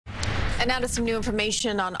And now to some new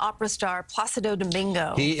information on opera star Placido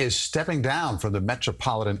Domingo. He is stepping down from the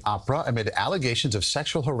Metropolitan Opera amid allegations of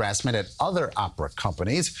sexual harassment at other opera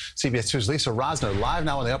companies. CBS 2's Lisa Rozner live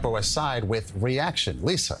now on the Upper West Side with reaction.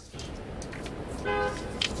 Lisa.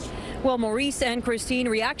 Well, Maurice and Christine,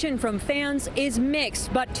 reaction from fans is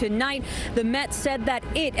mixed, but tonight the Met said that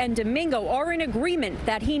it and Domingo are in agreement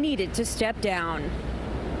that he needed to step down.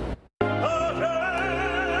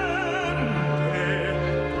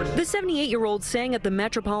 The 78-year-old sang at the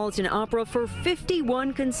Metropolitan Opera for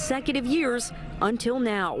 51 consecutive years until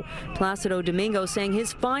now. Placido Domingo sang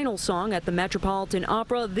his final song at the Metropolitan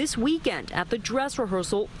Opera this weekend at the dress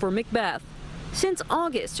rehearsal for Macbeth. Since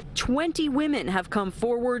August, 20 women have come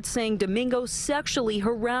forward saying Domingo sexually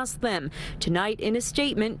harassed them. Tonight, in a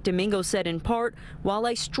statement, Domingo said in part, "While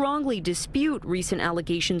I strongly dispute recent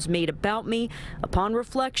allegations made about me, upon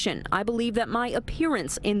reflection, I believe that my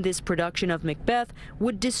appearance in this production of Macbeth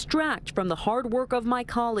would distract from the hard work of my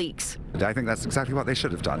colleagues." I think that's exactly what they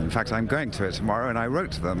should have done. In fact, I'm going to it tomorrow, and I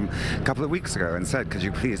wrote to them a couple of weeks ago and said, could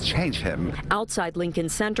you please change him? Outside Lincoln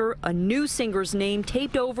Center, a new singer's name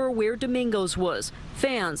taped over where Domingo's was.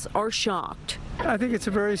 Fans are shocked. I think it's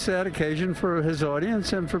a very sad occasion for his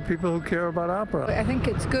audience and for people who care about opera. I think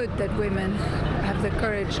it's good that women have the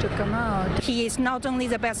courage to come out. He is not only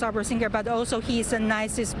the best opera singer, but also he is the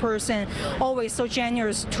nicest person, always so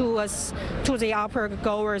generous to us, to the opera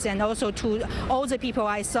goers, and also to all the people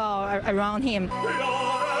I saw around him.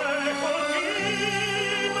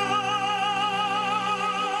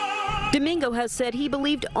 Domingo has said he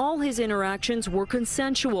believed all his interactions were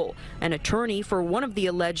consensual. An attorney for one of the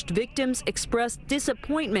alleged victims expressed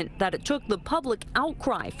disappointment that it took the public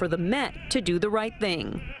outcry for the Met to do the right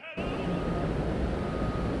thing.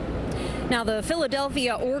 Now, the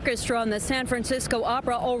Philadelphia Orchestra and the San Francisco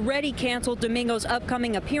Opera already canceled Domingo's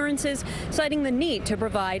upcoming appearances, citing the need to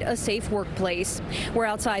provide a safe workplace. We're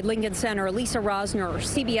outside Lincoln Center. Lisa Rozner,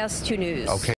 CBS 2 News. Okay.